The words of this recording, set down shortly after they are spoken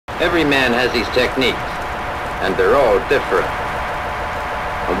Every man has his techniques, and they're all different.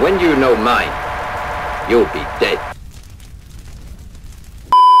 And when you know mine, you'll be dead.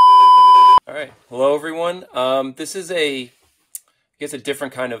 All right. Hello, everyone. This is I guess a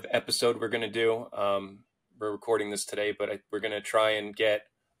different kind of episode we're going to do. We're recording this today, but we're going to try and get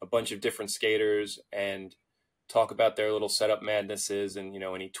a bunch of different skaters and talk about their little setup madnesses and,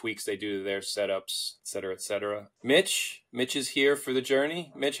 any tweaks they do to their setups, et cetera, et cetera. Mitch is here for the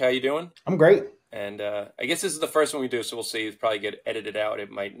journey. Mitch, how you doing? I'm great. And I guess this is the first one we do, so we'll see. It'll probably get edited out. It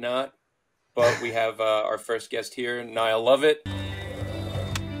might not. But we have our first guest here, Nyle Lovett.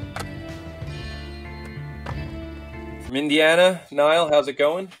 From Indiana. Nyle, how's it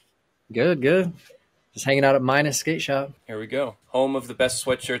going? Good. Just hanging out at Minus Skate Shop. Here we go. Home of the best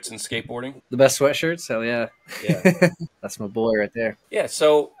sweatshirts in skateboarding. The best sweatshirts? Hell yeah. Yeah. That's my boy right there. Yeah,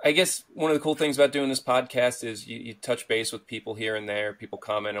 so I guess one of the cool things about doing this podcast is you touch base with people here and there. People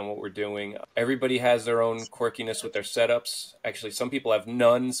comment on what we're doing. Everybody has their own quirkiness with their setups. Actually, some people have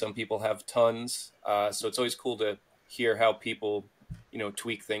none. Some people have tons. So it's always cool to hear how people,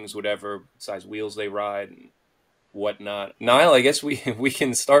 tweak things, whatever size wheels they ride and whatnot. Nyle, I guess we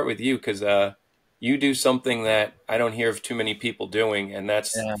can start with you because you do something that I don't hear of too many people doing, and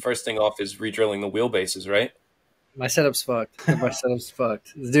that's first thing off is redrilling the wheelbases, right? My setup's fucked.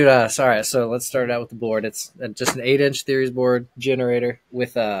 Dude, sorry. So let's start out with the board. It's just an 8-inch Theories board generator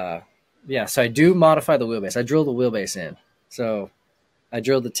with, so I do modify the wheelbase. I drill the wheelbase in. So I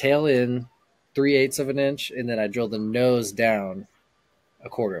drill the tail in 3/8 of an inch, and then I drill the nose down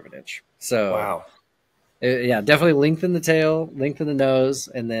 1/4 of an inch. So, wow. Definitely lengthen the tail, lengthen the nose,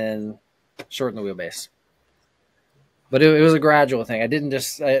 and then shorten the wheelbase. But it was a gradual thing. I didn't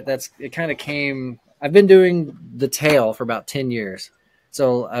just it kind of came. I've been doing the tail for about 10 years.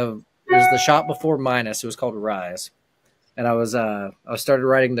 So it was the shop before Minus. It was called Rise, and I started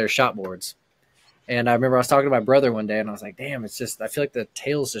riding their shop boards. And I remember I was talking to my brother one day, and I was like, "Damn, it's just I feel like the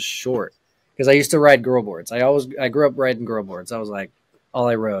tail's just short." Because I used to ride girl boards. I grew up riding girl boards. I was like all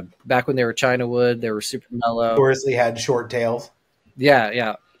I rode back when they were China wood. They were super mellow. Notoriously had short tails.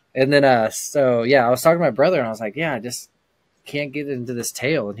 Yeah. And then, I was talking to my brother, and I was like, I just can't get into this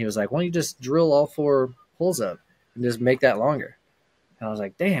tail. And he was like, why don't you just drill all 4 holes up and just make that longer? And I was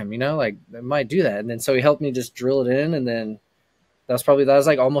like, damn, I might do that. And then so he helped me just drill it in. And then that was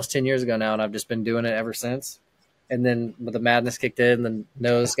like almost 10 years ago now. And I've just been doing it ever since. And then the madness kicked in, the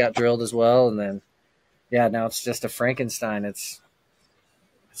nose got drilled as well. And then, now it's just a Frankenstein. It's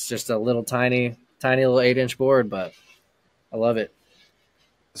just a little tiny little 8-inch board, but I love it.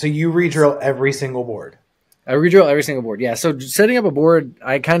 So you re-drill every single board? I re-drill every single board. Yeah. So setting up a board,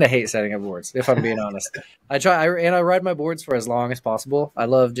 I kind of hate setting up boards, if I'm being honest. I ride my boards for as long as possible. I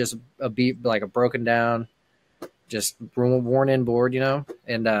love just a beat, like a broken down, just worn in board,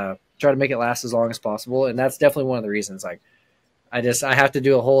 and try to make it last as long as possible. And that's definitely one of the reasons. Like, I have to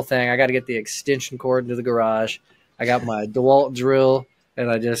do a whole thing. I got to get the extension cord into the garage. I got my DeWalt drill,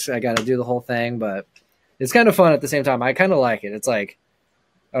 and I got to do the whole thing. But it's kind of fun at the same time. I kind of like it. It's like,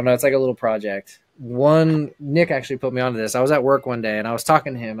 I don't know. It's like a little project. Nick actually put me onto this. I was at work one day and I was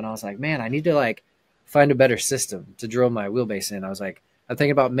talking to him and I was like, man, I need to find a better system to drill my wheelbase in. I was like, I'm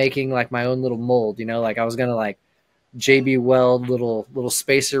thinking about making my own little mold, I was going to JB weld little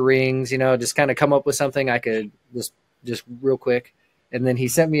spacer rings, just kind of come up with something I could just real quick. And then he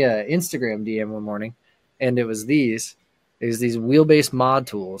sent me a Instagram DM one morning and it was these wheelbase mod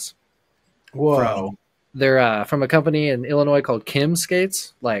tools. Whoa. They're from a company in Illinois called Kim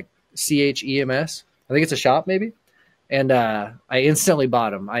Skates, like CHEMS. I think it's a shop maybe. And I instantly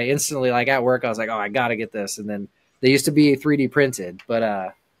bought them. I instantly, at work, I was like, oh, I got to get this. And then they used to be 3D printed.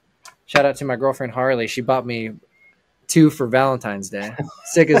 But shout out to my girlfriend, Harley. She bought me 2 for Valentine's Day.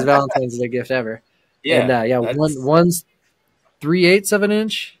 Sickest Valentine's Day gift ever. Yeah. And one's 3/8 of an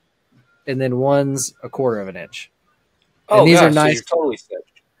inch, and then one's 1/4 of an inch. And these are nice. So you're totally set.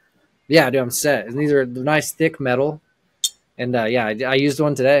 Yeah, dude, I'm set. And these are nice, thick metal. And I used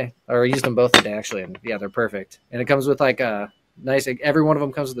one today, or I used them both today actually. And they're perfect. And it comes with a nice. Every one of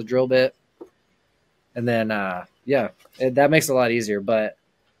them comes with a drill bit. And then that makes it a lot easier. But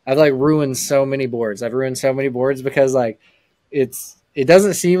I've ruined so many boards. I've ruined so many boards because it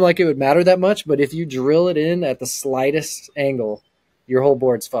doesn't seem like it would matter that much. But if you drill it in at the slightest angle, your whole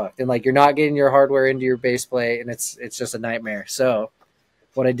board's fucked. And you're not getting your hardware into your base plate, and it's just a nightmare. So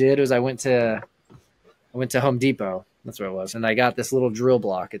what I did was I went to Home Depot. That's what it was. And I got this little drill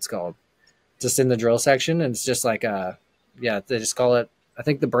block, it's called, just in the drill section. And it's just they just call it, I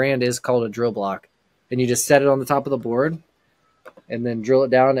think the brand is called a drill block. And you just set it on the top of the board and then drill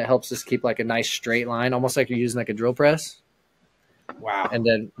it down. It helps us keep a nice straight line, almost like you're using a drill press. Wow. And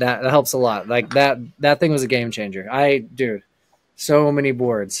then that helps a lot. Like that thing was a game changer. Dude, so many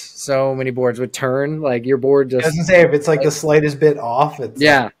boards would turn. Like your board just. I was gonna say if it's like the slightest bit off, it's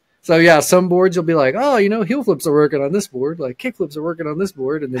yeah. So yeah, some boards you'll be like, oh, heel flips are working on this board, like kick flips are working on this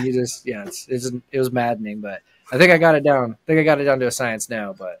board, and then you just it was maddening. But I think I got it down. I think I got it down to a science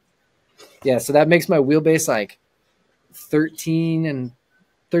now. But yeah, so that makes my wheelbase like 13 and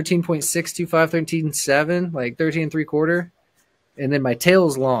 13.625, 13.7, like 13 and 3/4. And then my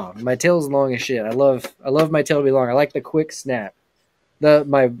tail's long. My tail's long as shit. I love my tail to be long. I like the quick snap.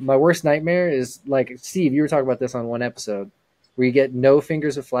 My worst nightmare is like Steve, you were talking about this on one episode, where you get no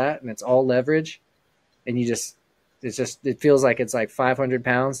fingers of flat and it's all leverage, and it feels like it's like 500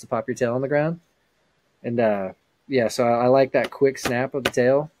 pounds to pop your tail on the ground. And so I like that quick snap of the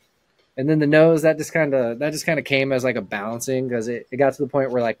tail. And then the nose, that just kind of came as like a balancing, because it got to the point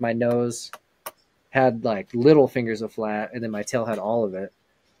where like my nose had like little fingers of flat, and then my tail had all of it.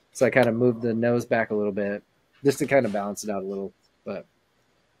 So I kind of moved the nose back a little bit just to kind of balance it out a little. But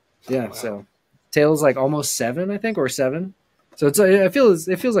yeah, wow. So tail's like almost 7, I think, or 7. So it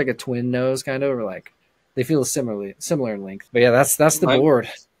feels like a twin nose kind of, or like they feel similar in length. But yeah, that's the board.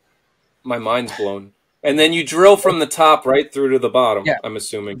 My mind's blown. And then you drill from the top right through to the bottom. Yeah. I'm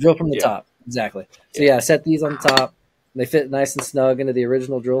assuming drill from the top, exactly. So yeah, set these on top. They fit nice and snug into the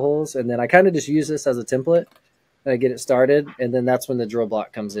original drill holes, and then I kind of just use this as a template and I get it started, and then that's when the drill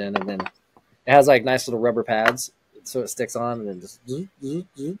block comes in, and then it has like nice little rubber pads so it sticks on, and then just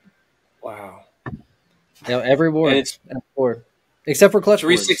wow. Every board, except for clutch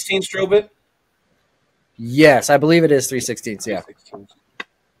 3/16 drill bit. Yes, I believe it is 3/16. Yeah. 3/16.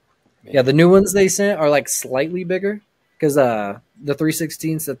 Yeah, the new ones they sent are like slightly bigger, because the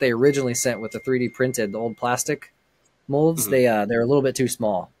 3/16s that they originally sent with the 3D printed, the old plastic molds, they're a little bit too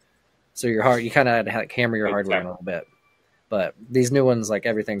small. So you kind of had to like hammer your hardware in a little bit. But these new ones, like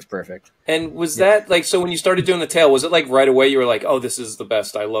everything's perfect. And was that like, so when you started doing the tail, was it like right away you were like, oh, this is the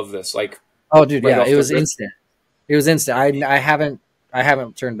best, I love this? Like, oh dude, right, yeah, it was instant. It was instant. I haven't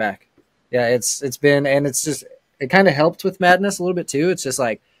turned back. Yeah, it's been, and it's just, it kind of helped with Madness a little bit too. It's just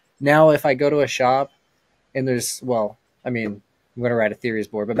like, now if I go to a shop and I'm going to ride a Theories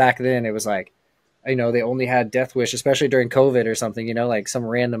board, but back then it was like, they only had Death Wish, especially during COVID or something, like some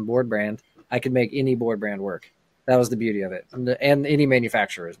random board brand. I could make any board brand work. That was the beauty of it. And any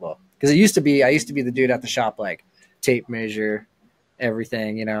manufacturer as well. Because I used to be the dude at the shop, like tape measure,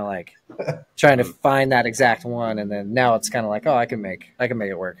 everything, like trying to find that exact one. And then now it's kind of like, oh, I can make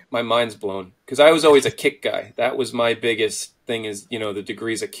it work. My mind's blown. Because I was always a kick guy. That was my biggest thing, is, the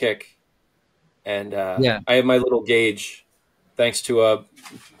degrees of kick. And I have my little gauge, thanks to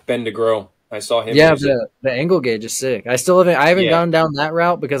Ben DeGros. I saw him. Yeah, the angle gauge is sick. I haven't gone down that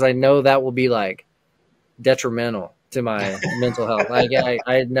route, because I know that will be like detrimental to my mental health. Like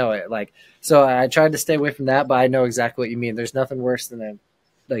I know it. Like, so I tried to stay away from that, but I know exactly what you mean. There's nothing worse than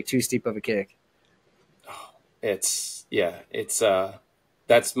too steep of a kick. That's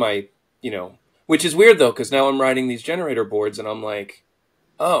my, which is weird though, because now I'm riding these generator boards and I'm like,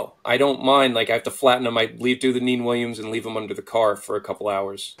 oh, I don't mind. Like, I have to flatten them. I do the Neen Williams and leave them under the car for a couple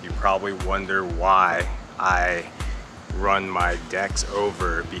hours. You probably wonder why I run my decks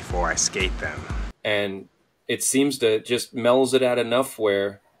over before I skate them. And it seems to just mellows it out enough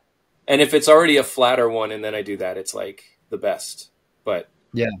where, and if it's already a flatter one and then I do that, it's like the best. But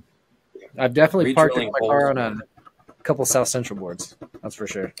yeah. I've definitely parked my car on a couple South Central boards. That's for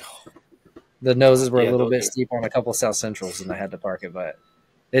sure. The noses were a little bit steep on a couple South Centrals, and I had to park it, but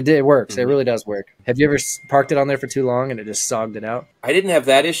it works. It really does work. Have you ever parked it on there for too long and it just sogged it out? I didn't have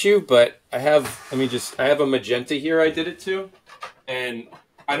that issue, but I have a magenta here I did it to. And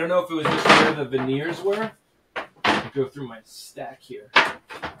I don't know if it was just where the veneers were. I'll go through my stack here.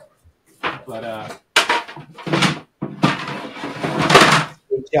 But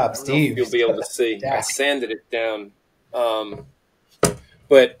good job, Steve. You'll be able to see. I sanded it down. But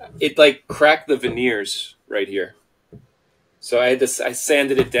it like cracked the veneers right here. So I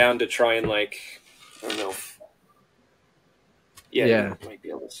sanded it down to try and I don't know. You might be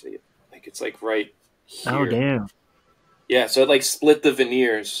able to see it. Like it's like right here. Oh damn. Yeah, so it split the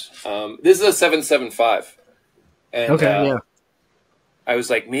veneers. This is a 775. And I was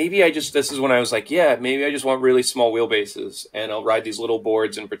like, this is when I was like, maybe I just want really small wheelbases and I'll ride these little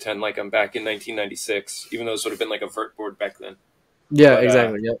boards and pretend like I'm back in 1996, even though this would have been like a vert board back then. Yeah,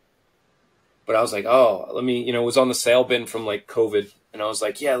 exactly. Yep. But I was like, oh, let me, it was on the sale bin from COVID. And I was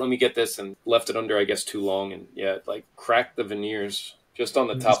like, let me get this, and left it under, I guess, too long. And it cracked the veneers just on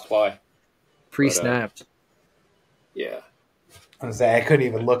the top ply. Pre-snapped. Yeah. I was say I couldn't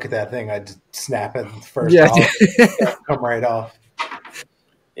even look at that thing. I'd just snap it first off. Come right off.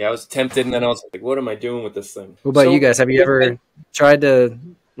 Yeah, I was tempted, and then I was like, "What am I doing with this thing?" What about So- you guys? Have you ever tried to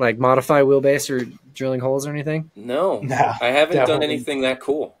like modify wheelbase or drilling holes or anything? No, No, I haven't done definitely. anything that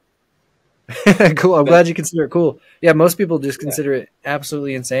cool. Cool. I'm glad you consider it cool. Yeah, most people just consider it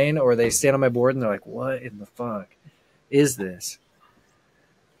absolutely insane, or they stand on my board and they're like, "What in the fuck is this?"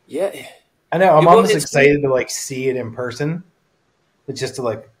 Yeah, I know. I'm Well, almost it's- excited to like see it in person, but just to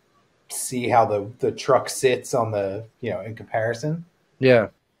like see how the truck sits on the in comparison. Yeah.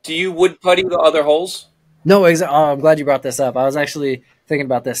 do you wood putty the other holes? No, I'm glad you brought this up. I was actually thinking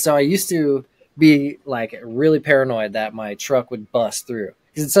about this. So I used to be like really paranoid that my truck would bust through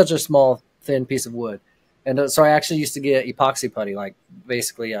because it's such a small, thin piece of wood. And so I actually used to get epoxy putty, like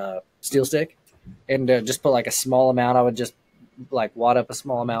basically a steel stick, and just put like a small amount. I would just like wad up a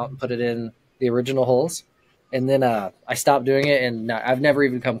small amount and put it in the original holes. And then I stopped doing it, and I've never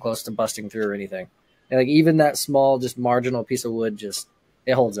even come close to busting through or anything. And like even that small, just marginal piece of wood, just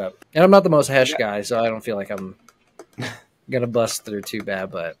it holds up. And I'm not the most hesh guy, so I don't feel like I'm gonna bust through too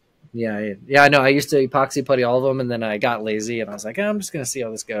bad. But yeah, I know. I used to epoxy putty all of them, and then I got lazy, and I was like, I'm just gonna see how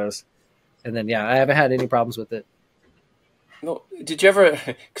this goes. And then I haven't had any problems with it. No. Did you ever?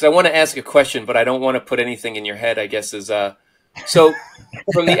 Because I want to ask a question, but I don't want to put anything in your head. I guess is so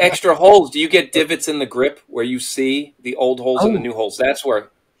from the extra holes, do you get divots in the grip where you see the old holes and the new holes? That's where.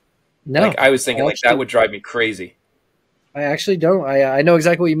 No, Like I was thinking, like that would drive me crazy. I actually don't. I know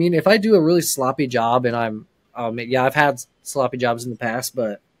exactly what you mean. If I do a really sloppy job, and I've had sloppy jobs in the past,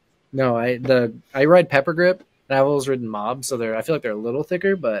 but no, I ride pepper grip, and I've always ridden mob, so I feel like they're a little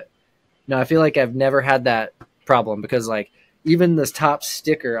thicker, but no, I feel like I've never had that problem because like even this top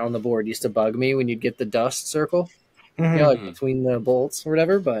sticker on the board used to bug me when you'd get the dust circle, like between the bolts or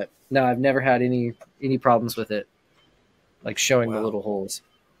whatever. But no, I've never had any problems with it, like showing the little holes.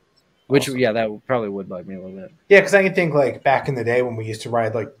 Which, that probably would bug me a little bit. Yeah, because I can think like back in the day when we used to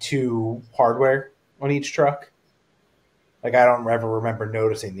ride like 2 hardware on each truck. Like I don't ever remember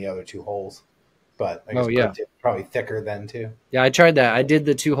noticing the other 2 holes, but I guess probably thicker then too. Yeah, I tried that. I did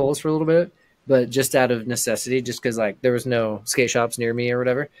the 2 holes for a little bit, but just out of necessity, just because like there was no skate shops near me or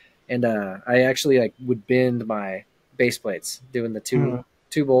whatever, and I actually like would bend my base plates doing the 2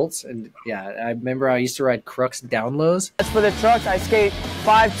 bolts, and I remember I used to ride Crux down lows. As for the trucks, I skate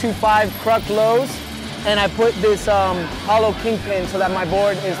 525 Crux lows, and I put this hollow kingpin so that my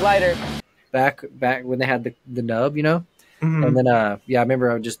board is lighter. Back when they had the nub, and then I remember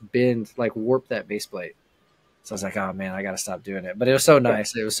I would just bend like warp that base plate. So I was like, oh man, I got to stop doing it. But it was so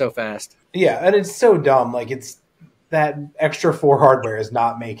nice. It was so fast. Yeah, and it's so dumb. Like it's that extra 4 hardware is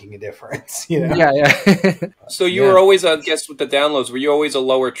not making a difference. Yeah. So you were always, I guess, with the downloads. Were you always a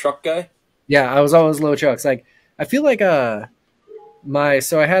lower truck guy? Yeah, I was always low trucks. Like I feel like I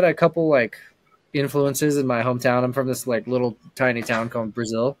had a couple like influences in my hometown. I'm from this like little tiny town called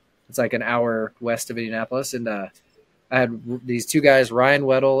Brazil. It's like an hour west of Indianapolis, and I had these 2 guys, Ryan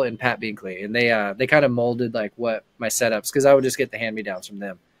Weddle and Pat Binkley, and they kind of molded like what my setups, because I would just get the hand me downs from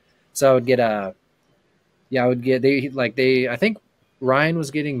them. So I would get I think Ryan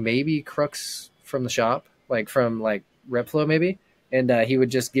was getting maybe Crux from the shop, like from like Repflow maybe, and he would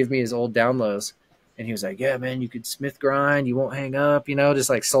just give me his old down lows, and he was like, yeah man, you could smith grind, you won't hang up, just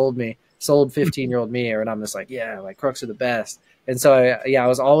like sold 15-year-old me, and I'm just like, yeah, like Crux are the best. And so I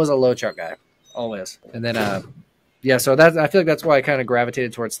was always a low truck guy, always. And then so I feel like that's why I kind of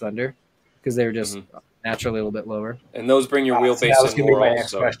gravitated towards Thunder, because they were just naturally a little bit lower. And those bring your wheelbase that was in going to be more my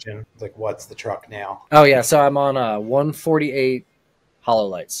next also. question. Like, what's the truck now? Oh yeah, so I'm on 148 hollow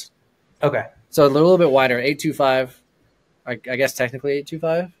lights. Okay. So a little bit wider, 825. I guess technically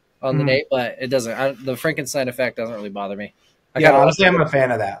 825 on the Nate, but it doesn't. The Frankenstein effect doesn't really bother me. Honestly, I'm a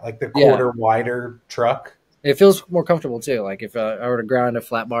fan of that. Like the quarter wider truck. It feels more comfortable too. Like if I were to grind a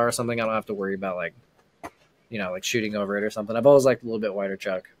flat bar or something, I don't have to worry about like shooting over it or something. I've always liked a little bit wider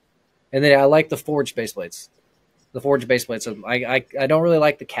chuck. And then I like the forged base plates. The forged base plates. I don't really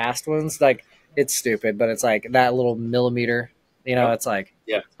like the cast ones. Like it's stupid, but it's like that little millimeter. It's like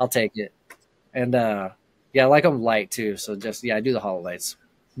I'll take it. And I like them light too. So just I do the hollow lights,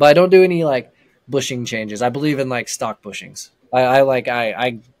 but I don't do any like bushing changes. I believe in like stock bushings.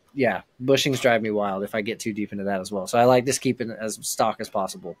 Bushings drive me wild if I get too deep into that as well. So I like just keeping it as stock as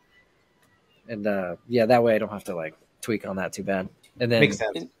possible. And that way I don't have to like tweak on that too bad. And then Makes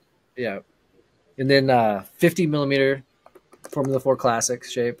sense. Yeah. And then 50 millimeter Formula 4 classic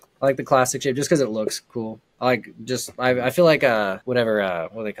shape. I like the classic shape just because it looks cool. I feel like what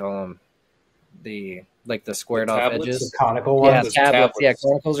do they call them? The squared off edges. The conical ones. Yeah, tablets. Yeah,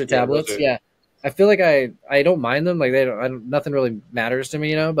 conicals or tablets. Yeah. I feel like I don't mind them. Like nothing really matters to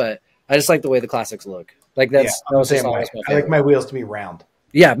me, but I just like the way the classics look. Like that was just always my I like my wheels to be round.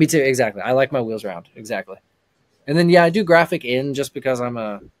 Yeah, me too. Exactly. I like my wheels round. Exactly. And then I do graphic in just because I'm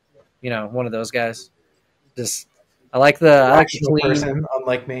one of those guys. Just I like the clean person,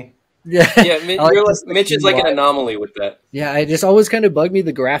 unlike me. Yeah, Yeah, Mitch is like an anomaly with that. Yeah, I just always kind of bug me.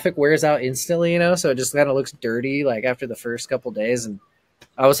 The graphic wears out instantly, so it just kind of looks dirty like after the first couple days. And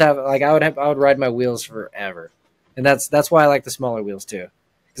I would ride my wheels forever, and that's why I like the smaller wheels too,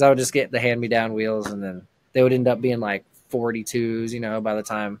 because I would just get the hand me down wheels, and then they would end up being like 42s, by the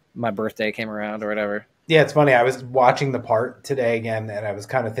time my birthday came around or whatever. Yeah, it's funny. I was watching the part today again, and I was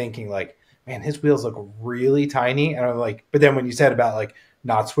kind of thinking like, man, his wheels look really tiny. And I'm like, but then when you said about like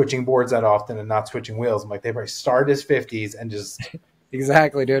not switching boards that often and not switching wheels, I'm like, they probably start as 50s and just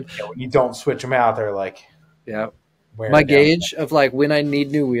exactly, dude. When you don't switch them out, they're like, yeah. My gauge of like when I need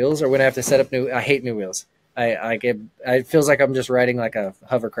new wheels or when I have to set up I hate new wheels. It feels like I'm just riding like a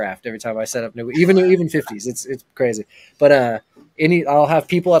hovercraft every time I set up even 50s. It's crazy. But I'll have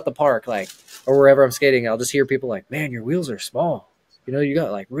people at the park or wherever I'm skating, I'll just hear people like, "Man, your wheels are small. You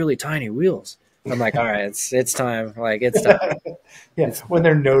got like really tiny wheels." I'm like, "All right, it's time. Like it's time." Yeah, when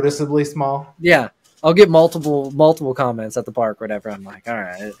they're noticeably small. Yeah, I'll get multiple comments at the park, or whatever. I'm like, all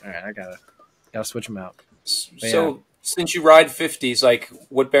right, I gotta switch them out. So since you ride 50s, like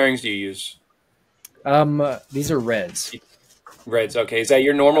what bearings do you use? These are reds. Reds, okay. Is that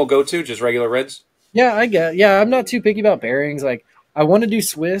your normal go-to, just regular reds? Yeah, I'm not too picky about bearings. Like, I want to do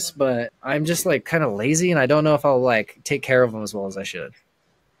Swiss, but I'm just like kind of lazy, and I don't know if I'll like take care of them as well as I should.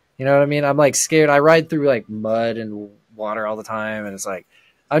 You know what I mean? I'm like scared. I ride through like mud and water all the time, and it's like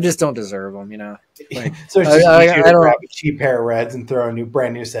I just don't deserve them. Like, so it's just easier to grab a cheap pair of reds and throw a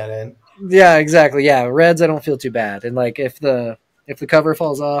brand new set in. Yeah, exactly. Yeah, reds I don't feel too bad, and like if the cover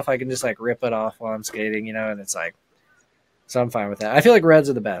falls off, I can just like rip it off while I'm skating, and it's like, so I'm fine with that. I feel like reds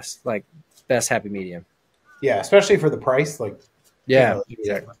are the best, like best happy medium. Yeah, especially for the price. Like, yeah,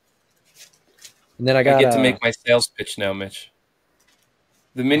 exactly. And then I get to make my sales pitch now, Mitch.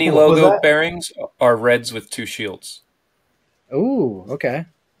 The mini logo bearings are reds with 2 shields. Ooh, okay.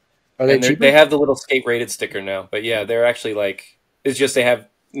 Are they cheaper? They have the little skate rated sticker now, but yeah, they're actually like, it's just they have,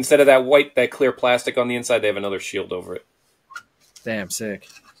 instead of that clear plastic on the inside, they have another shield over it. Damn, sick.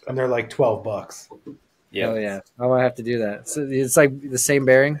 And they're like $12. Yeah. Oh yeah, I might have to do that. So it's like the same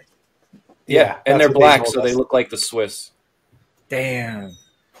bearing. Yeah, and they're black, so they look like the Swiss. Damn.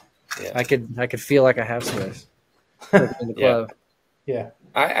 Yeah. I could feel like I have Swiss. In the club. Yeah.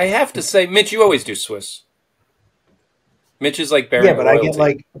 I have to say, Mitch, you always do Swiss. Mitch is like bearing. Yeah, but royalty. I get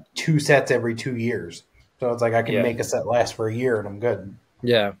like 2 sets every 2 years, so it's like I can make a set last for a year and I'm good.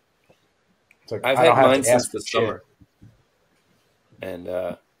 Yeah. It's like, I've had mine since the summer, and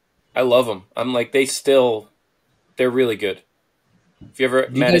I love them. I'm like they're really good. If you ever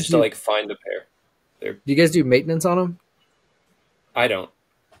manage to like find a pair, do you guys do maintenance on them? I don't.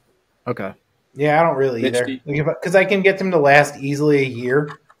 Okay. Yeah, I don't really either. Because I can get them to last easily a year.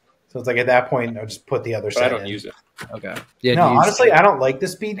 So it's like at that point, I'll just put the other set in. I don't use it. Okay. Yeah. No, honestly, I don't like the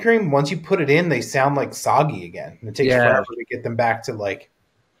speed cream. Once you put it in, they sound like soggy again. And it takes forever to get them back to like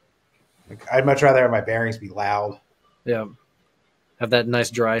I'd much rather have my bearings be loud. Yeah. Have that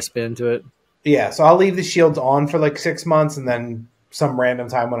nice dry spin to it. Yeah. So I'll leave the shields on for like 6 months, and then some random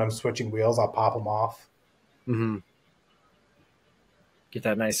time when I'm switching wheels, I'll pop them off. Mm-hmm. Get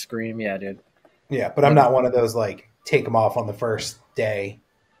that nice scream. Yeah, dude. Yeah, but I'm not one of those like take them off on the first day.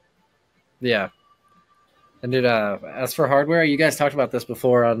 Yeah. And dude, as for hardware, you guys talked about this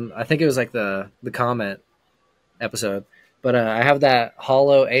before on, I think it was like the comment episode, but I have that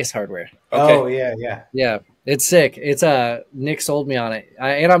hollow Ace hardware. Okay. Oh yeah. Yeah. It's sick. It's Nick sold me on it.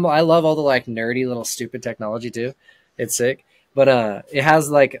 I love all the like nerdy little stupid technology too. It's sick. But it has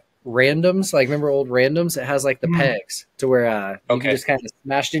like randoms, like remember old randoms? It has like the pegs to where you can just kind of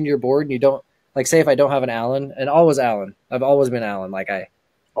smash it into your board, and you don't like, say if I don't have an Allen, and always Allen. I've always been Allen.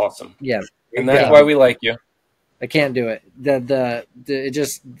 Awesome. Yeah. And that's why we like you. I can't do it.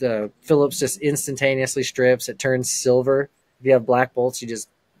 The Phillips just instantaneously strips. It turns silver. If you have black bolts,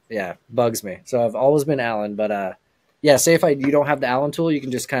 bugs me. So I've always been Allen, but say if you don't have the Allen tool, you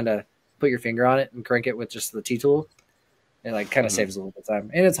can just kind of put your finger on it and crank it with just the T tool. It like kind of saves a little bit of time,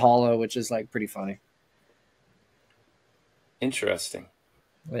 and it's hollow, which is like pretty funny. Interesting.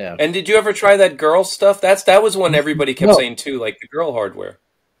 Yeah. And did you ever try that girl stuff? That was one everybody kept saying too, like the girl hardware.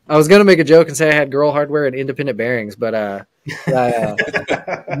 I was gonna make a joke and say I had girl hardware and independent bearings, but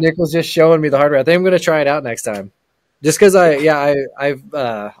Nick was just showing me the hardware. I think I'm gonna try it out next time, just because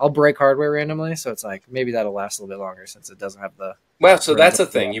I'll break hardware randomly, so it's like maybe that'll last a little bit longer since it doesn't have the. Well, so that's a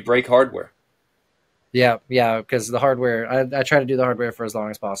thing. You break hardware. Yeah, because the hardware, I try to do the hardware for as long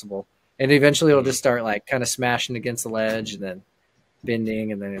as possible, and eventually it'll just start like kind of smashing against the ledge, and then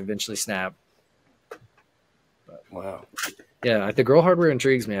bending, and then eventually snap. But, wow. Yeah, the girl hardware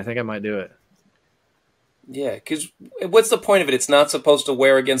intrigues me. I think I might do it. Yeah, because what's the point of it? It's not supposed to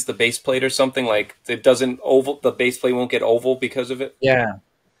wear against the base plate or something, like it doesn't oval. The base plate won't get oval because of it. Yeah,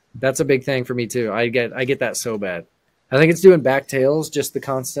 that's a big thing for me too. I get that so bad. I think it's doing back tails, just the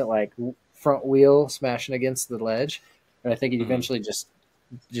constant like front wheel smashing against the ledge, and I think it eventually just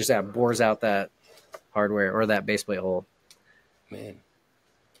bores out that hardware or that base plate hole. Man,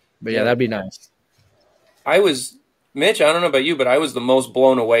 but yeah, that'd be nice. Mitch, I don't know about you, but I was the most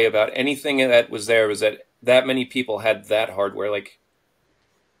blown away about anything that was there. Was that many people had that hardware? Like,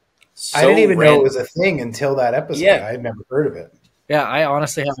 so I didn't even know it was a thing until that episode. Yeah. I had never heard of it. Yeah, I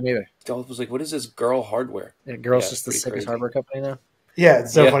honestly haven't either. I was like, what is this girl hardware? Yeah, Girl's just the sickest hardware company now. Yeah,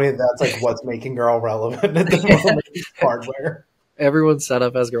 it's so funny that's like what's making Girl relevant at the moment. Hardware. Everyone's set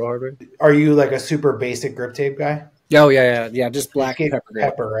up as Girl hardware. Are you like a super basic grip tape guy? Oh yeah, just black pepper grip.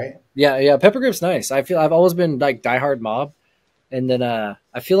 Pepper, right? Yeah, pepper grip's nice. I feel I've always been like diehard mob, and then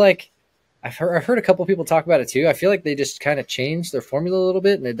I feel like I've heard a couple people talk about it too. I feel like they just kind of changed their formula a little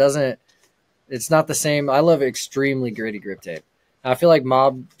bit, and it's not the same. I love extremely gritty grip tape. I feel like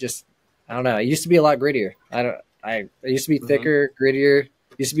mob just, I don't know. It used to be a lot grittier. It used to be thicker, grittier. It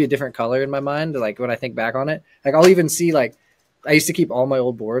used to be a different color in my mind. Like when I think back on it, like I'll even see like I used to keep all my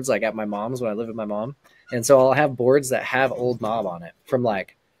old boards like at my mom's when I lived with my mom. And so I'll have boards that have old mob on it from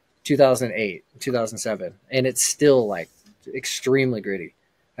like 2008, 2007. And it's still like extremely gritty.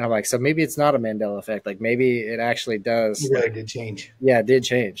 And I'm like, so maybe it's not a Mandela effect. Like maybe it actually does. It really did change. Yeah, it did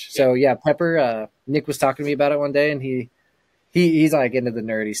change. So yeah, Pepper, Nick was talking to me about it one day, and he's like into the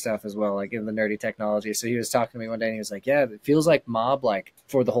nerdy stuff as well, like in the nerdy technology. So he was talking to me one day and he was like, yeah, it feels like mob like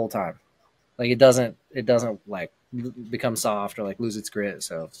for the whole time. Like it doesn't like become soft or like lose its grit.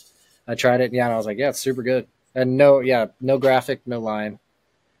 So I tried it, and I was like, yeah, it's super good. And no graphic, no line.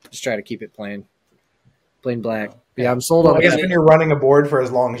 Just try to keep it plain black. But yeah, I'm sold on. I guess when you're running a board for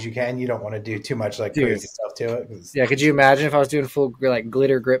as long as you can, you don't want to do too much like crazy stuff to it. Yeah, could you imagine if I was doing full like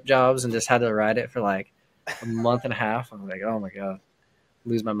glitter grip jobs and just had to ride it for like a month and a half? I'm like, oh my god,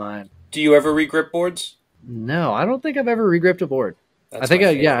 lose my mind. Do you ever regrip boards? No, I don't think I've ever regripped a board. That's I think it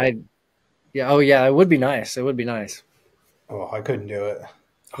would be nice. It would be nice. Oh, I couldn't do it.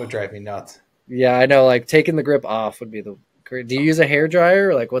 It would drive me nuts. Yeah, I know. Like taking the grip off would be the great. Do you use a hair dryer?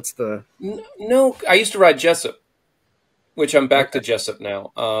 Or like, what's the? No, I used to ride Jessup, which I'm back to Jessup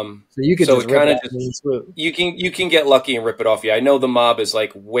now. So you could you can get lucky and rip it off. Yeah, I know the mob is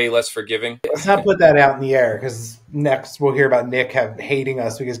like way less forgiving. Let's not put that out in the air because next we'll hear about Nick hating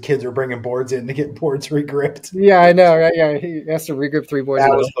us because kids are bringing boards in to get boards regripped. Yeah, I know, right? Yeah, he has to regrip 3 boards.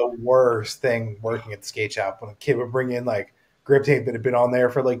 That was the worst thing working at the skate shop when a kid would bring in like grip tape that had been on there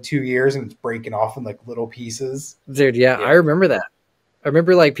for like 2 years and it's breaking off in like little pieces. Dude, yeah, I remember that. I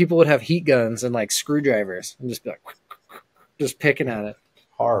remember like people would have heat guns and like screwdrivers and just be like just picking at it.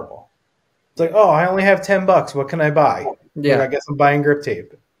 Horrible. It's like, oh, I only have $10. What can I buy? Yeah, like, I guess I'm buying grip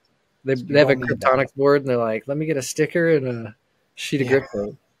tape. They have a Kryptonics board and they're like, let me get a sticker and a sheet of grip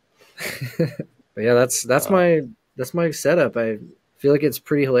tape. But yeah, that's my setup. I feel like it's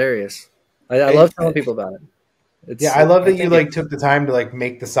pretty hilarious. I love telling people about it. I love that you like took the time to like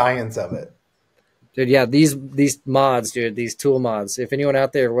make the science of it. Dude, yeah, these mods, dude, these tool mods. If anyone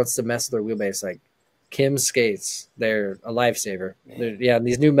out there wants to mess with their wheelbase, like Kim's skates, they're a lifesaver.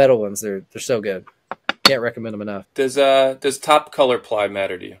 These new metal ones, they're so good. Can't recommend them enough. Does top color ply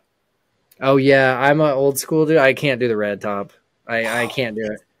matter to you? Oh yeah, I'm an old school dude. I can't do the red top. I can't do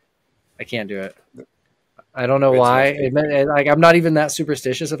it. I can't do it. I don't know why. Like I'm not even that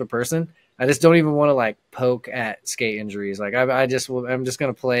superstitious of a person. I just don't even want to like poke at skate injuries. Like I'm just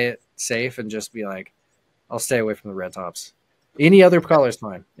gonna play it safe and just be like, I'll stay away from the red tops. Any other color is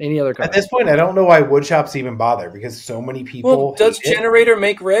fine. Any other color. At this point, I don't know why wood shops even bother because so many people. Well, does Generator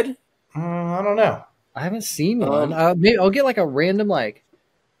make red? I don't know. I haven't seen one. Maybe I'll get like a random like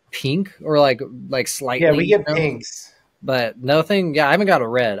pink or like slightly. Yeah, we get pinks, but nothing. Yeah, I haven't got a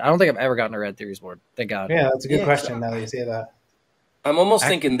red. I don't think I've ever gotten a red theories board. Thank God. Yeah, that's a good question. Now that you say that, I'm almost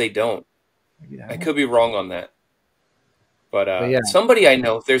thinking they don't. I could be wrong on that, but somebody I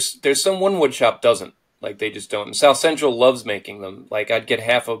know, there's some one wood shop doesn't. Like they just don't. And South Central loves making them. Like I'd get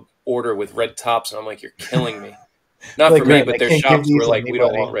half a order with red tops, and I'm like, you're killing me. Not like, for me, but there's shops where like we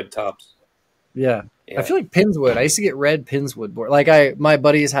don't want red tops. Yeah. I feel like Pinswood. I used to get red Pinswood board. Like my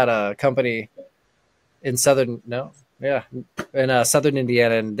buddies had a company in southern Indiana,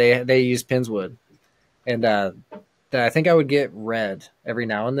 and they used Pinswood, and I think I would get red every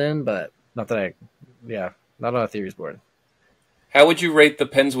now and then, but not on a theories board. How would you rate the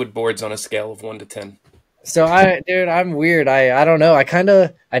Pinswood boards on a scale of 1 to 10? So dude, I'm weird. I don't know. I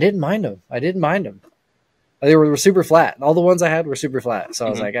didn't mind them. I didn't mind them. They were super flat. All the ones I had were super flat. So I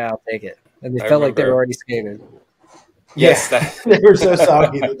was like, I'll take it. And they felt like they were already skated. Yes, they were so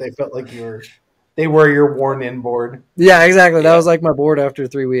soggy that they felt like they were your worn-in board. Yeah, exactly. That was like my board after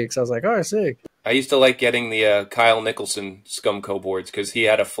 3 weeks. I was like, oh, sick. I used to like getting the Kyle Nicholson Scumco boards because he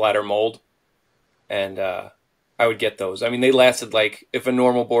had a flatter mold, and I would get those. I mean, they lasted like, if a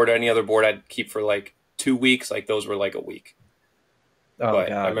normal board or any other board I'd keep for like 2 weeks, like those were like a week. Oh, but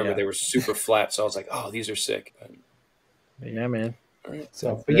God, I remember they were super flat, so I was like, oh, these are sick. Yeah, man. All right.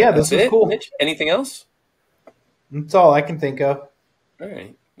 So, but yeah, this was cool. Mitch, anything else? That's all I can think of. All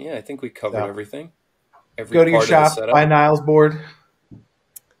right. Yeah, I think we covered everything. Go to your shop, buy Nile's board.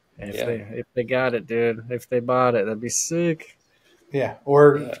 If they got it, dude. If they bought it, that'd be sick. Yeah.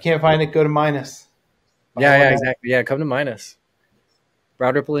 Or if you can't find it, go to Minus. Yeah, exactly. Yeah, come to Minus.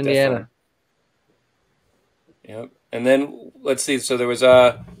 Broad Ripple, Indiana. Yep. And then let's see. So there was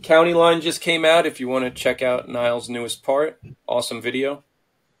a County Line just came out. If you want to check out Nile's newest part, awesome video.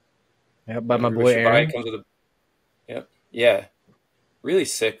 Yeah, by my boy Aaron. It comes with yeah, really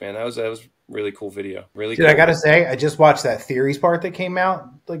sick, man. That was really cool video. Really. Dude, cool. I gotta say, I just watched that Theories part that came out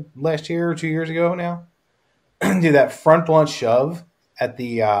like last year or 2 years ago now. Dude, that front blunt shove at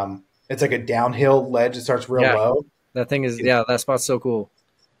the it's like a downhill ledge. It starts real low. That thing is that spot's so cool.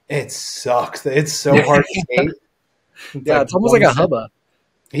 It sucks. It's so hard to skate. It's almost like a hubba.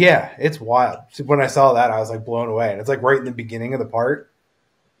 Yeah, it's wild. So when I saw that, I was like blown away. And it's like right in the beginning of the part.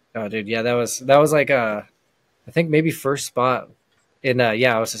 Oh, dude, yeah, that was like I think maybe first spot. And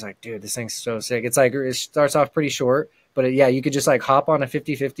I was just like, dude, this thing's so sick. It's like it starts off pretty short, but you could just like hop on a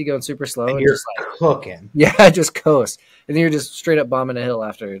 50-50 going super slow and you're just like cooking. Yeah, just coast, and then you're just straight up bombing a hill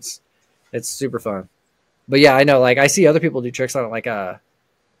after. It's super fun. But yeah, I know. Like I see other people do tricks on it,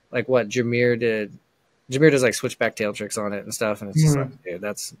 like what Jameer did. Jameer does like switchback tail tricks on it and stuff, and it's just like, dude,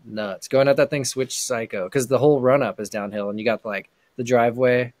 that's nuts. Going at that thing switch psycho because the whole run up is downhill, and you got like the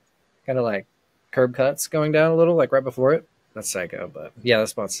driveway, kind of like curb cuts going down a little, like right before it. That's psycho, but yeah, that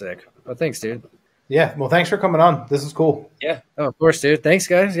spot's sick. Well, thanks, dude. Yeah, well, thanks for coming on. This is cool. Yeah. Oh, of course, dude. Thanks,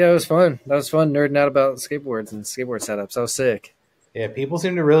 guys. Yeah, it was fun. That was fun nerding out about skateboards and skateboard setups. That was sick. Yeah, people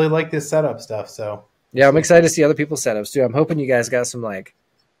seem to really like this setup stuff. So yeah, I'm excited to see other people's setups too. I'm hoping you guys got some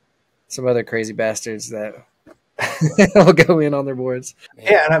other crazy bastards that will go in on their boards.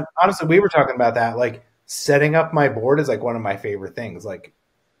 Yeah, and honestly, we were talking about that. Like setting up my board is like one of my favorite things. Like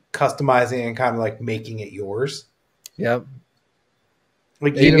customizing and kind of like making it yours. Yep.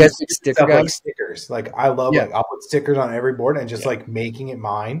 Like you guys sticker guys? Like stickers. Like I love like I'll put stickers on every board and just like making it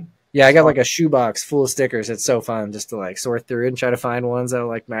mine. Yeah, I got like a shoebox full of stickers. It's so fun just to like sort through and try to find ones that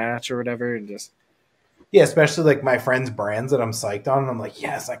like match or whatever, and just especially like my friends' brands that I'm psyched on, and I'm like,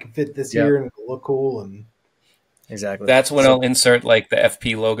 yes, I can fit this here and it'll look cool. And exactly, that's when I'll insert like the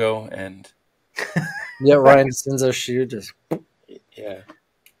FP logo and Ryan Cinzo's shoe just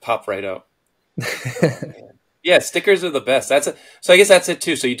pop right out. Yeah, stickers are the best. So I guess that's it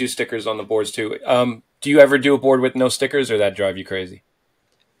too. So you do stickers on the boards too. Do you ever do a board with no stickers, or that drive you crazy?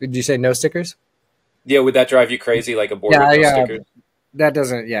 Did you say no stickers? Yeah, would that drive you crazy, like a board with no stickers? That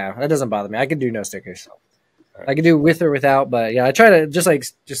doesn't bother me. I can do no stickers. Right. I can do with or without, but I try to just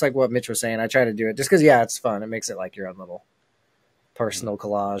like what Mitch was saying. I try to do it just because it's fun. It makes it like your own little personal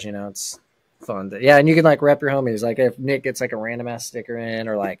collage. It's fun. And you can like rep your homies. Like if Nick gets like a random ass sticker in,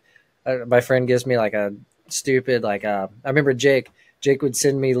 or like my friend gives me like a stupid I remember Jake would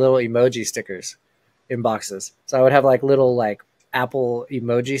send me little emoji stickers in boxes, so I would have like little like Apple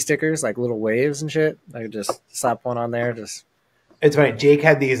emoji stickers, like little waves and shit. I could just slap one on there. It's funny, Jake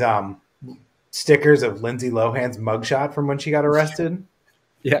had these stickers of Lindsay Lohan's mugshot from when she got arrested,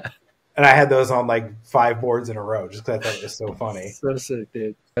 and I had those on like 5 boards in a row just because I thought it was so funny. So sick,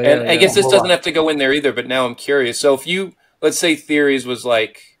 dude. And I guess this doesn't have to go in there either, but now I'm curious. So if you, let's say Theories was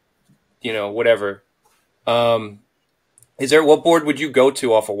like, whatever, what board would you go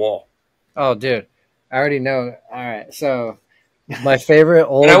to off a wall? Oh, dude, I already know. All right, so my favorite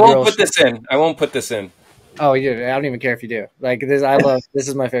old. And I won't put this in. I won't put this in. Oh, yeah, I don't even care if you do. Like this, I love. This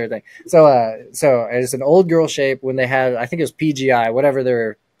is my favorite thing. So it's an old girl shape when they had. I think it was PGI, whatever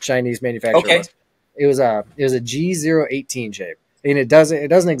their Chinese manufacturer was. It was a G018 shape, and it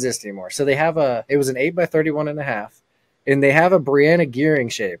doesn't exist anymore. So they have it was an 8x31.5, and they have a Brianna Gearing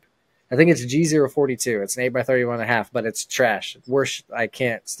shape. I think it's G042. It's an 8x31.5, but it's trash. Worse, I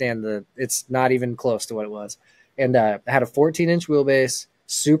can't stand it's not even close to what it was. And it had a 14-inch wheelbase,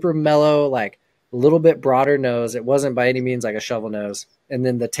 super mellow, like a little bit broader nose. It wasn't by any means like a shovel nose. And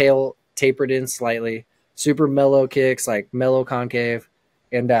then the tail tapered in slightly, super mellow kicks, like mellow concave.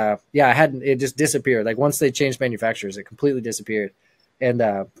 And yeah, it just disappeared. Like once they changed manufacturers, it completely disappeared. And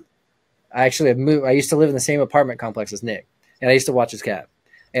I actually had moved. I used to live in the same apartment complex as Nick, and I used to watch his cat.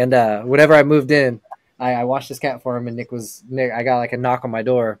 And whenever I moved in, I watched his cat for him. And Nick. I got like a knock on my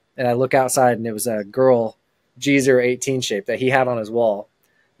door, and I look outside, and it was a girl Jeezer 18 shape that he had on his wall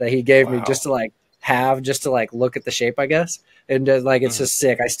that he gave me just to like look at the shape, I guess. And like it's just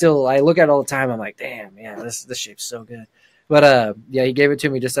sick. I look at it all the time. I'm like, damn, yeah, this shape's so good. But yeah, he gave it to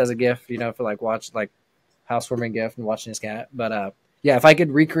me just as a gift, for like housewarming gift and watching his cat. But yeah, if I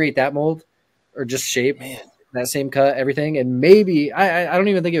could recreate that mold or just shape that same cut, everything, and maybe I don't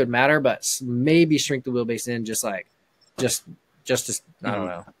even think it would matter, but maybe shrink the wheelbase in just to, I don't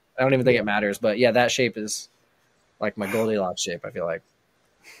know. I don't even think it matters. But yeah, that shape is like my Goldilocks shape, I feel like.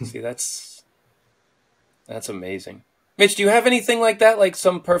 See, that's amazing. Mitch, do you have anything like that? Like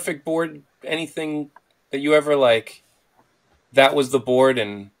some perfect board, anything that you ever like? That was the board,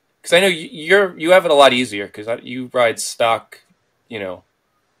 and because I know you have it a lot easier because you ride stock,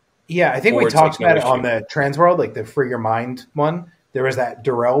 Yeah, I think we talked about it on the Transworld, like the Free Your Mind one. There was that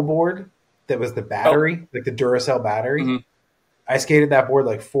Durell board that was the battery, like the Duracell battery. Mm-hmm. I skated that board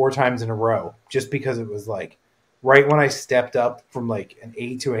like 4 times in a row just because it was like right when I stepped up from like an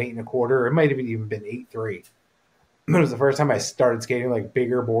 8 to an 8 1/4. It might have even been 8.3. It was the first time I started skating like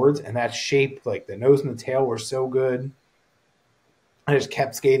bigger boards, and that shape, like the nose and the tail were so good. I just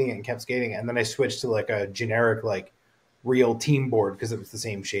kept skating it, and then I switched to like a generic like real team board because it was the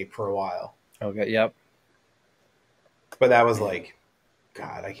same shape for a while. Okay, yep. But that was like,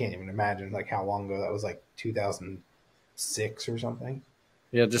 God, I can't even imagine like how long ago that was, like 2006 or something.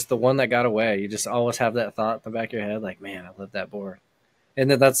 Yeah, just the one that got away. You just always have that thought in the back of your head, like, man, I love that board. And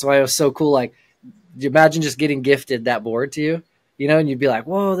then that's why it was so cool. Like, you imagine just getting gifted that board to you, and you'd be like,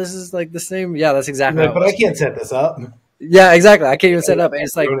 whoa, this is like the same. Yeah, that's exactly. But I can't set this up. Yeah, exactly. I can't even set it up. And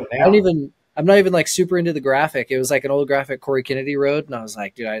it's like I'm not even like super into the graphic. It was like an old graphic Corey Kennedy rode, and I was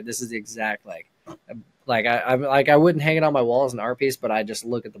like, dude, this is the exact I wouldn't hang it on my wall as an art piece, but I just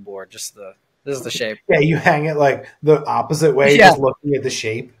look at the board, this is the shape. Yeah, you hang it like the opposite way, just looking at the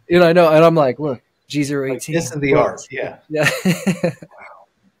shape. I know, and I'm like, look, G018. Like, this is the art. Yeah. Yeah. Wow.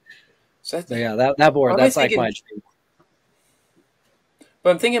 So that board, that's like my dream. But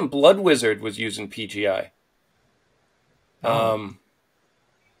I'm thinking Blood Wizard was using PGI.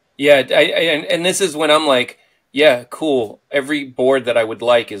 Yeah, and this is when I'm like, yeah, cool. Every board that I would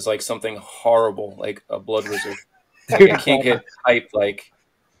like is like something horrible, like a Blood Wizard. I can't get hyped, like,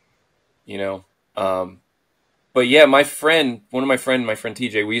 But yeah, my friend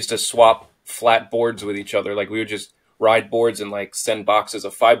TJ, we used to swap flat boards with each other. Like we would just ride boards and like send boxes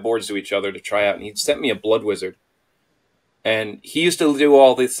of 5 boards to each other to try out. And he sent me a Blood Wizard, and he used to do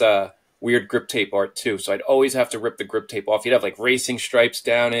all this weird grip tape art too. So I'd always have to rip the grip tape off. He'd have like racing stripes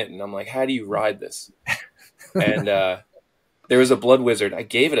down it. And I'm like, how do you ride this? And there was a Blood Wizard. I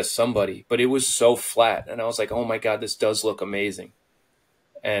gave it to somebody, but it was so flat. And I was like, oh my God, this does look amazing.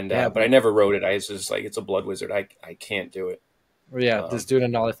 And but I never rode it. I was just like, it's a Blood Wizard. I can't do it. Yeah, just doing a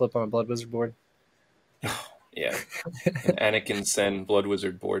nollie flip on a Blood Wizard board. Yeah. An Anakin Sen Blood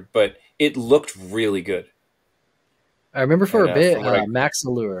Wizard board. But it looked really good. I remember for a bit, Max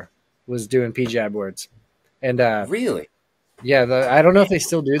Allure was doing PGI boards. And really? Yeah, I don't know if they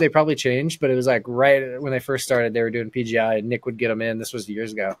still do. They probably changed, but it was like right when they first started, they were doing PGI, and Nick would get them in. This was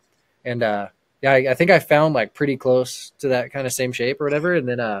years ago. And yeah, I think I found like pretty close to that kind of same shape or whatever. And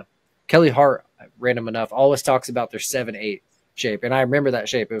then Kelly Hart, random enough, always talks about their 7/8 shape. And I remember that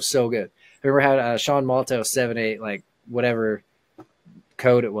shape. It was so good. I remember how Sean Malto 7/8, like whatever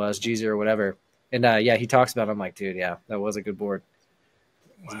code it was, G0 or whatever. And yeah, he talks about it. I'm like, dude, yeah, that was a good board.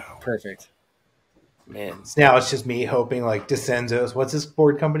 Wow. Perfect. Man. So now it's just me hoping like Descenzo's. What's this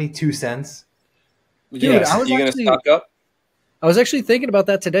board company? 2 cents. Dude, you gonna stock up? I was actually thinking about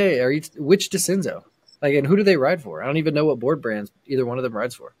that today. Which Descenzo? Like, and who do they ride for? I don't even know what board brands either one of them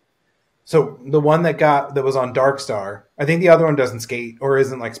rides for. So the one that was on Dark Star, I think the other one doesn't skate or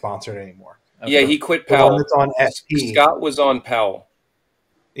isn't like sponsored anymore. Okay. Yeah, he quit Powell. The one that's on SP. Scott was on Powell.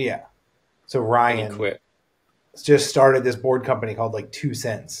 Yeah. So Ryan quit. Just started this board company called like 2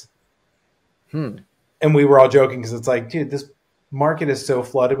 cents. And we were all joking because it's like, dude, this market is so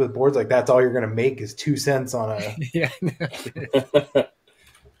flooded with boards. Like that's all you're going to make is 2 cents on a. Yeah.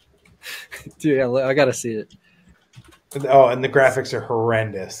 Dude, I got to see it. Oh, and the graphics are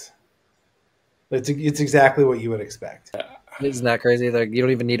horrendous. It's exactly what you would expect. Isn't that crazy? Like you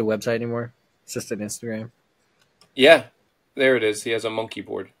don't even need a website anymore. It's just an Instagram. Yeah, there it is. He has a monkey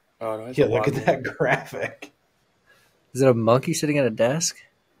board. Oh, no, yeah, look at that graphic. Is it a monkey sitting at a desk?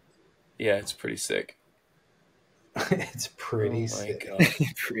 Yeah, it's pretty sick. It's pretty sick.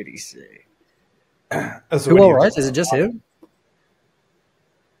 Pretty sick. So who all rides? Is it just him?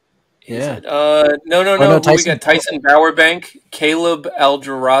 Yeah. No. We got Tyson Bowerbank, Caleb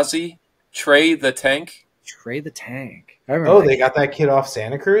Algerazi, Trey the Tank. Trey the Tank. I remember they got that kid off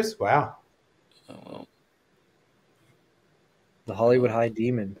Santa Cruz? Wow. Oh. The Hollywood High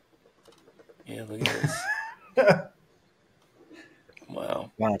Demon. Yeah, look at this.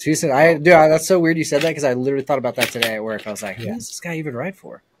 Wow. Too soon. That's so weird you said that because I literally thought about that today at work. I was like, who does this guy even ride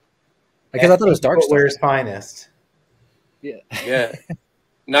for? Because I thought it was Dark Star. Where's finest? Yeah. Yeah.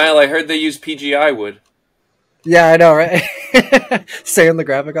 Nyle, I heard they use PGI wood. Yeah, I know, right? Saying the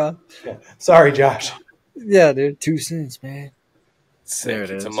graphic on. Yeah. Sorry, Josh. Yeah, dude. 2 cents, man. There it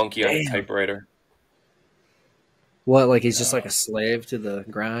is. It's a monkey on a typewriter. What, like he's just like a slave to the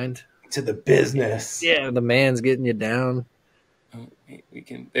grind? To the business. Yeah, the man's getting you down. We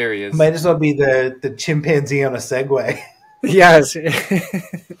can. There he is. Might as well be the chimpanzee on a Segway. Yes.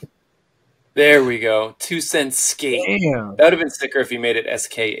 There we go. 2 cent skate. Damn. That would have been sicker if he made it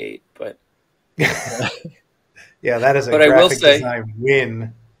SK8, but yeah, that is a but I will graphic say, design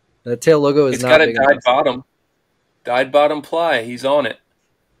win. The tail logo is it's not got a big dyed enough. bottom. Dyed bottom ply. He's on it.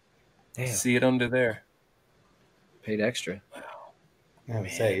 Damn. See it under there. Paid extra. Wow. I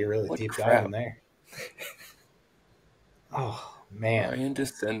would say you're really what deep crap. diving there. Oh man. Ryan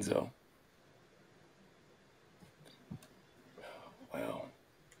DeCenzo.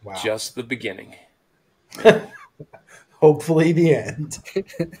 Wow. Just the beginning. Hopefully the end.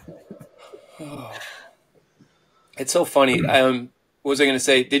 It's so funny. What was I going to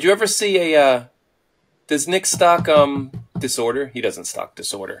say? Did you ever see does Nick stock Disorder? He doesn't stock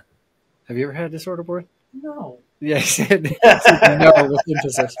Disorder. Have you ever had a Disorder board? No. Yeah, he said no with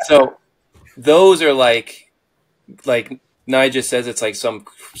emphasis. So those are like Nigel says, it's like some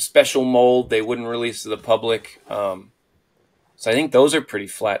special mold they wouldn't release to the public. So I think those are pretty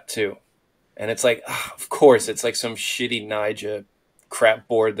flat too. And it's like, of course, it's like some shitty Nija crap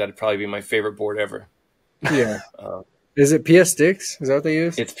board that'd probably be my favorite board ever. Yeah. Is it PS Sticks? Is that what they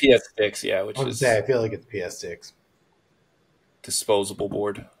use? It's PS Sticks, yeah, which is I feel like it's PS Sticks. Disposable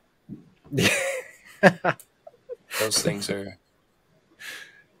board. Those things are.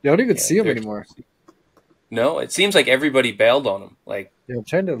 You don't even see them anymore. No, it seems like everybody bailed on them. Like, I'm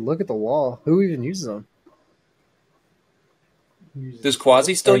trying to look at the wall. Who even uses them? Does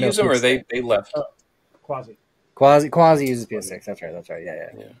Quasi still use them, or they left? Quasi. Quasi uses PS6. That's right.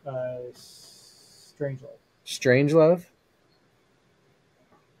 Yeah. Strange Love.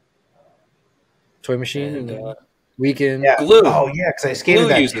 Toy Machine and Weekend. Yeah. Glue. Oh yeah, because I skated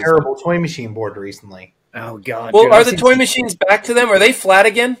that terrible Toy Machine board recently. Oh god. Well, are the Toy Machines back to them? Are they flat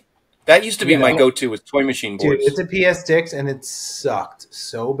again? That used to be my go-to with Toy Machine boards. Dude, it's a PS6 and it sucked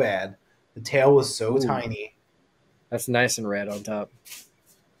so bad. The tail was so tiny. That's nice and red on top.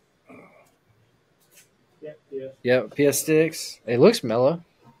 Yeah. Yeah, PS Sticks. It looks mellow.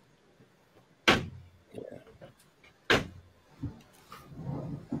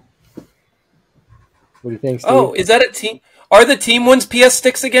 What do you think, Steve? Oh, is that a team? Are the team ones PS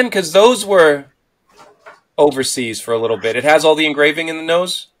Sticks again? Because those were overseas for a little bit. It has all the engraving in the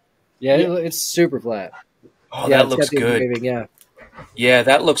nose. Yeah, it's super flat. Oh, that looks good. Engraving, yeah,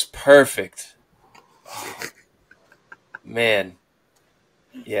 that looks perfect. Man,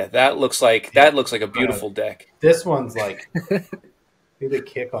 yeah, that looks like a beautiful deck. This one's like, look at the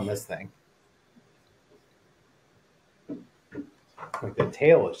kick on this thing. Like the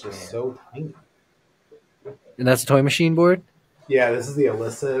tail is just so tiny. And that's a Toy Machine board? Yeah, this is the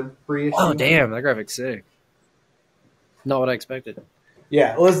Alyssa reissue. Oh, damn, that graphic's sick. Not what I expected.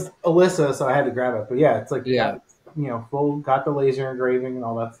 Yeah, it was Alyssa, so I had to grab it. But yeah, it's like, yeah, got the laser engraving and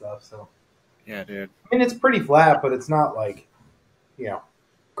all that stuff. So yeah, dude. I mean, it's pretty flat, but it's not like,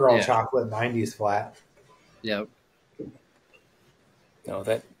 girl chocolate 90s flat. Yep. No,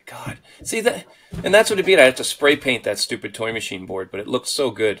 God. See that, and that's what it'd be. I have to spray paint that stupid Toy Machine board, but it looks so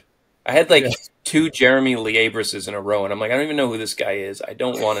good. I had like 2 Jeremy Liabrises in a row, and I'm like, I don't even know who this guy is. I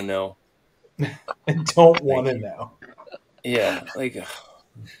don't want to know. I don't want to know. Yeah, like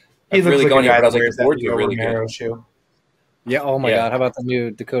I've really gone here, but I was like, the boards are really good. Shoe. Yeah. Oh my god, how about the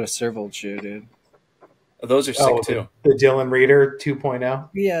new Dakota Servold shoe, dude? Those are sick too. The Dylan Reader 2.0.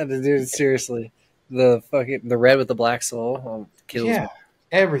 Yeah, dude. Seriously, the red with the black sole kills me.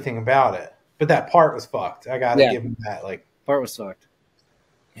 Everything about it. But that part was fucked. I gotta give him that. Like, part was fucked.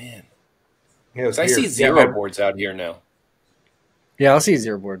 Man, I see zero boards out here now. Yeah, I'll see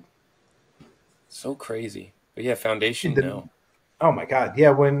zero board. So crazy. But yeah, Foundation now. Oh my god. Yeah,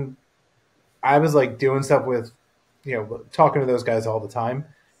 when I was like doing stuff with, talking to those guys all the time,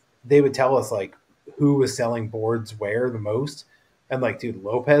 they would tell us like who was selling boards where the most. And like, dude,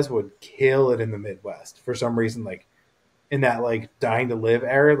 Lopez would kill it in the Midwest for some reason. Like in that like dying to live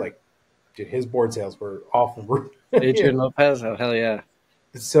era, like, dude, his board sales were off the roof. Adrian Lopez, oh hell yeah,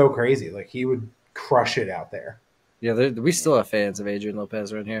 it's so crazy. Like he would crush it out there. yeah. We still have fans of Adrian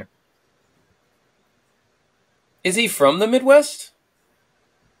Lopez around here. Is he from the Midwest?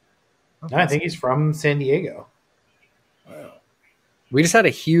 No, I think he's from San Diego. Wow. We just had a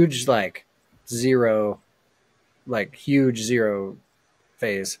huge huge zero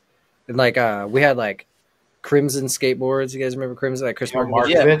phase, and we had like Crimson skateboards. You guys remember Crimson? Like Chris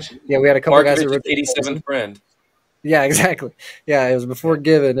Markovich? Yeah, we had a couple guys that Markovich, were 87th friend. Yeah, exactly. Yeah, it was before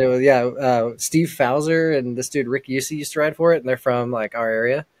Given. It was Steve Fowler and this dude Rick Usey used to ride for it, and they're from like our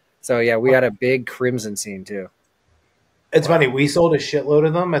area. So yeah, we had a big Crimson scene too. It's funny. We sold a shitload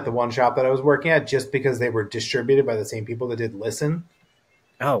of them at the one shop that I was working at just because they were distributed by the same people that did Listen.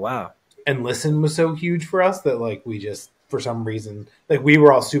 Oh wow! And Listen was so huge for us that like we just for some reason like we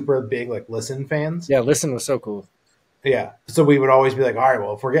were all super big like Listen fans. Yeah, Listen was so cool. Yeah, so we would always be like, all right,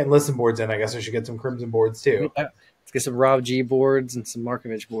 well, if we're getting Listen boards in, I guess I should get some Crimson boards too. Yeah. Let's get some Rob G boards and some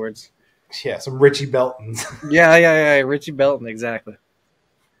Markovich boards. Yeah, some Richie Beltons. yeah, Richie Belton, exactly.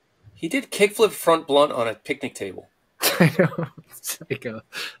 He did kickflip front blunt on a picnic table. I know. Psycho.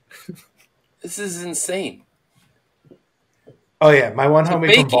 This is insane. Oh yeah, my one It's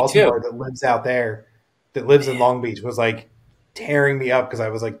homie from Bakey, Baltimore too. that lives out there, that lives in Long Beach, was like tearing me up because I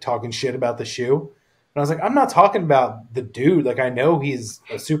was like talking shit about the shoe. And I was like, I'm not talking about the dude. Like I know he's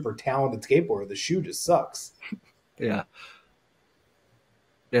a super talented skateboarder. The shoe just sucks. Yeah.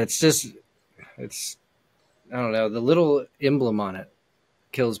 It's I don't know, the little emblem on it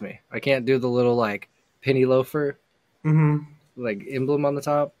kills me. I can't do the little like penny loafer like emblem on the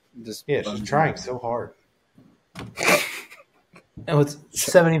top. Yeah, she's trying so hard. Oh, it's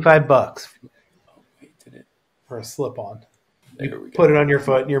 $75 Wait, did it? for a slip on. There we go. Put it on your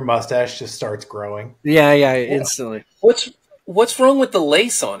foot and your mustache just starts growing. Yeah, instantly. What's wrong with the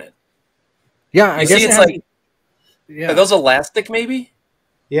lace on it? Yeah, I You guess see, it's has- like yeah. are those elastic maybe?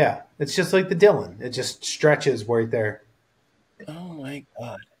 Yeah, it's just like the Dylan. It just stretches right there. Oh my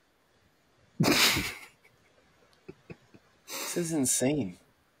god. This is insane.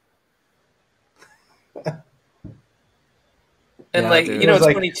 And Yeah, like, dude. you know, It was it's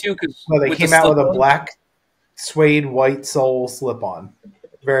like- funny too because Well, they came out with a black suede white sole slip on.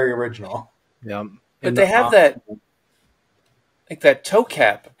 Very original. Yeah. But they have that, like that toe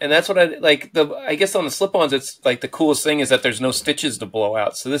cap, and that's what I like. I guess on the slip-ons, it's like the coolest thing is that there's no stitches to blow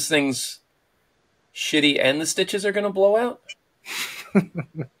out. So this thing's shitty, and the stitches are going to blow out.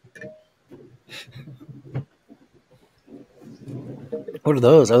 What are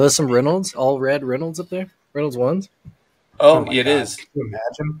those? Are those some Reynolds? All red Reynolds up there? Reynolds ones? Oh, my it God. is. Can you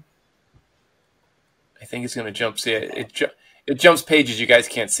imagine? I think it's going to jump. See, it jumps pages. You guys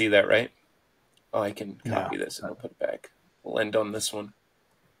can't see that, right? Oh, I can copy this and I'll put it back. We'll end on this one.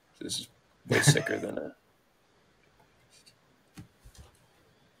 This is way sicker than a.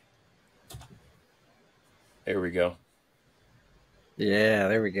 There we go. Yeah,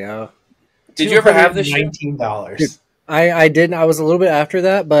 there we go. Did you ever have this shoe? $19. I didn't. I was a little bit after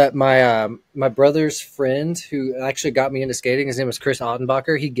that, but my brother's friend who actually got me into skating, his name was Chris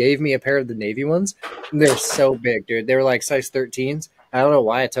Ottenbacher. He gave me a pair of the navy ones, and they're so big, dude. They were like size 13s. I don't know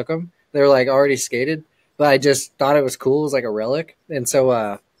why I took them. They were like already skated, but I just thought it was cool. It was like a relic, and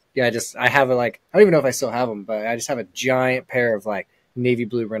so yeah, I have it like I don't even know if I still have them, but I just have a giant pair of like navy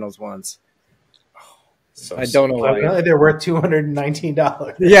blue Reynolds ones. So I don't know why. Apparently they're worth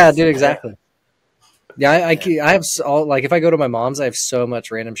 $219. Yeah, dude, exactly. Yeah, I have all like if I go to my mom's, I have so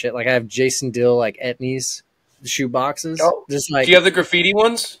much random shit. Like I have Jason Dill like Etnies shoe boxes. Oh, just like do you have the graffiti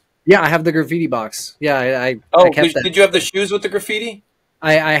ones? yeah, I have the graffiti box. Yeah, I kept that. Did you have the shoes with the graffiti?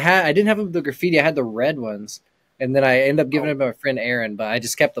 I didn't have the graffiti. I had the red ones, and then I ended up giving it to my friend Aaron. But I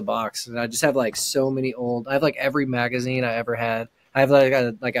just kept the box, and I just have like so many old. I have like every magazine I ever had. I have like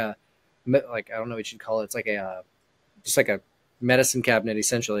a I don't know what you'd call it. It's like a just like a medicine cabinet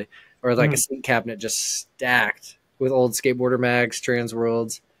essentially, or like a sink cabinet just stacked with old skateboarder mags, Trans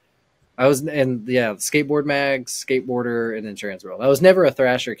Worlds. Skateboard mags, skateboarder, and then Trans World. I was never a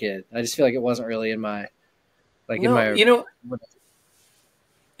Thrasher kid. I just feel like it wasn't really in my You know,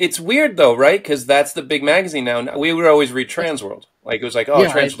 it's weird though, right? Because that's the big magazine now. We would always read Trans World. Like it was like, oh,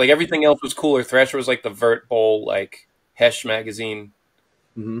 Yeah, Trans. Like everything else was cooler. Thrasher was like the Vert Bowl, like Hesh magazine.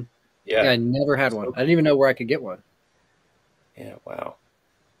 Mhm. Yeah. I never had one. I didn't even know where I could get one. Yeah. Wow.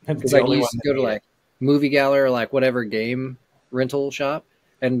 Because like you used to go to like Movie Gallery or like whatever game rental shop,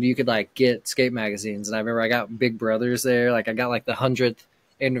 and you could like get skate magazines. And I remember I got Big Brothers there. Like I got like the 100th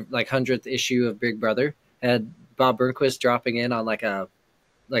in like 100th issue of Big Brother, had Bob Burnquist dropping in on like a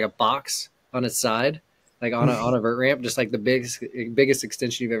box on its side, like on a vert ramp, just like the biggest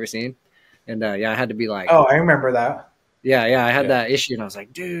extension you've ever seen. And I had to be like, oh, I remember that. Yeah, I had that issue, and I was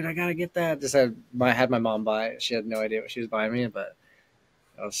like, dude, I gotta get that. Just had my mom buy it. She had no idea what she was buying me, but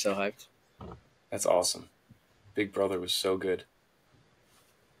I was so hyped. That's awesome. Big Brother was so good.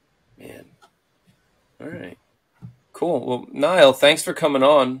 Man. All right. Cool. Well, Nyle, thanks for coming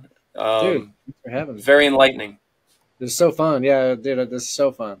on. Dude, thanks for having me. Very enlightening. It was so fun. Yeah, dude, this is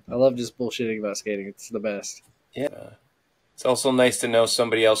so fun. I love just bullshitting about skating. It's the best. Yeah. It's also nice to know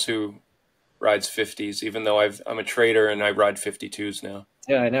somebody else who rides 50s, even though I'm a trader and I ride 52s now.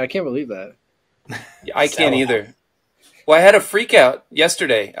 Yeah, I know. I can't believe that. Yeah, I can't either. Well, I had a freak out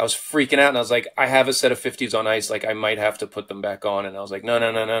yesterday. I was freaking out, and I was like, I have a set of 50s on ice. Like, I might have to put them back on. And I was like,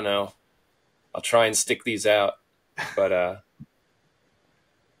 no. I'll try and stick these out. But,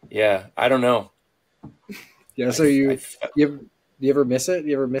 yeah, I don't know. Yeah, so you ever miss it?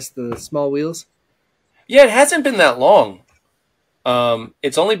 You ever miss the small wheels? Yeah, it hasn't been that long.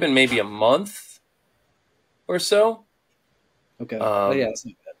 It's only been maybe a month or so. Okay. It's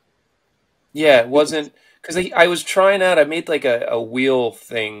not bad. Yeah, it wasn't because I was trying out. I made like a wheel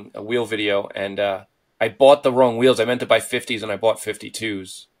video, and I bought the wrong wheels. I meant to buy 50s, and I bought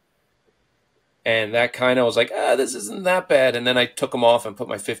 52s, and that kind of was like, this isn't that bad. And then I took them off and put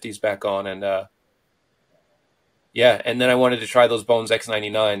my 50s back on, and and then I wanted to try those Bones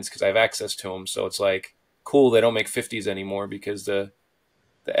X99s because I have access to them. So it's like, cool, they don't make 50s anymore because the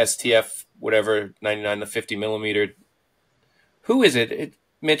STF whatever 99, the 50 millimeter. Who is it?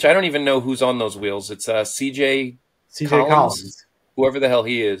 Mitch, I don't even know who's on those wheels. It's CJ Collins, whoever the hell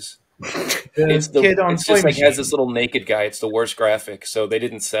he is. It's just like has this little naked guy. It's the worst graphic, so they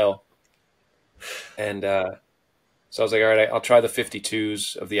didn't sell. And so I was like, all right, I'll try the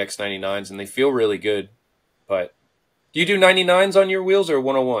 52s of the X99s, and they feel really good. But do you do 99s on your wheels or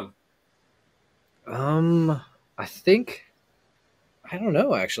 101? I don't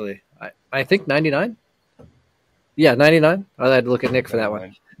know, actually. I think 99. Yeah, 99. I had to look at Nick for that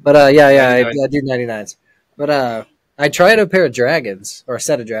one. But I do 99s. But I tried a pair of dragons, or a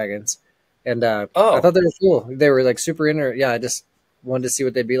set of dragons, and I thought they were cool. They were like super I just wanted to see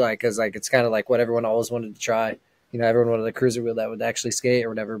what they'd be like, because like it's kind of like what everyone always wanted to try. You know, everyone wanted a cruiser wheel that would actually skate or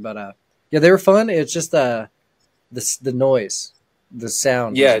whatever. But yeah, they were fun. It's just the noise, the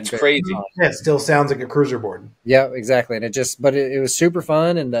sound. Yeah, it's crazy. Yeah, it still sounds like a cruiser board. Yeah, exactly. And it was super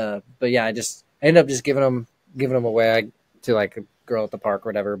fun. And but yeah, I ended up just giving them away to like a girl at the park or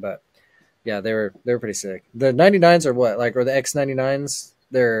whatever. But yeah, they were pretty sick. The 99s are what, like, or the X99s?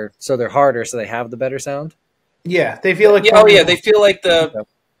 They're harder, so they have the better sound. Yeah, they feel like they feel like the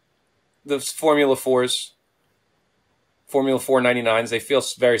Formula 4s, Formula 4 99s. They feel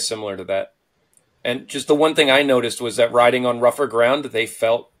very similar to that. And just the one thing I noticed was that riding on rougher ground, they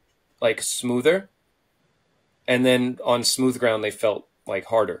felt like smoother. And then on smooth ground, they felt like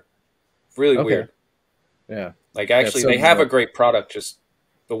harder. Really weird. Yeah. Like, actually, they have a great product, just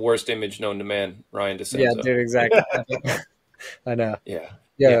the worst image known to man, Ryan DeSanto. Yeah, dude, exactly. I know.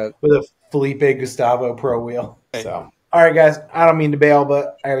 Yeah. With a Felipe Gustavo Pro wheel. So, all right, guys, I don't mean to bail,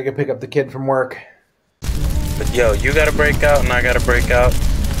 but I got to go pick up the kid from work. But, yo, you got to break out and I got to break out.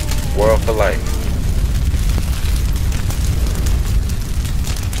 World for life.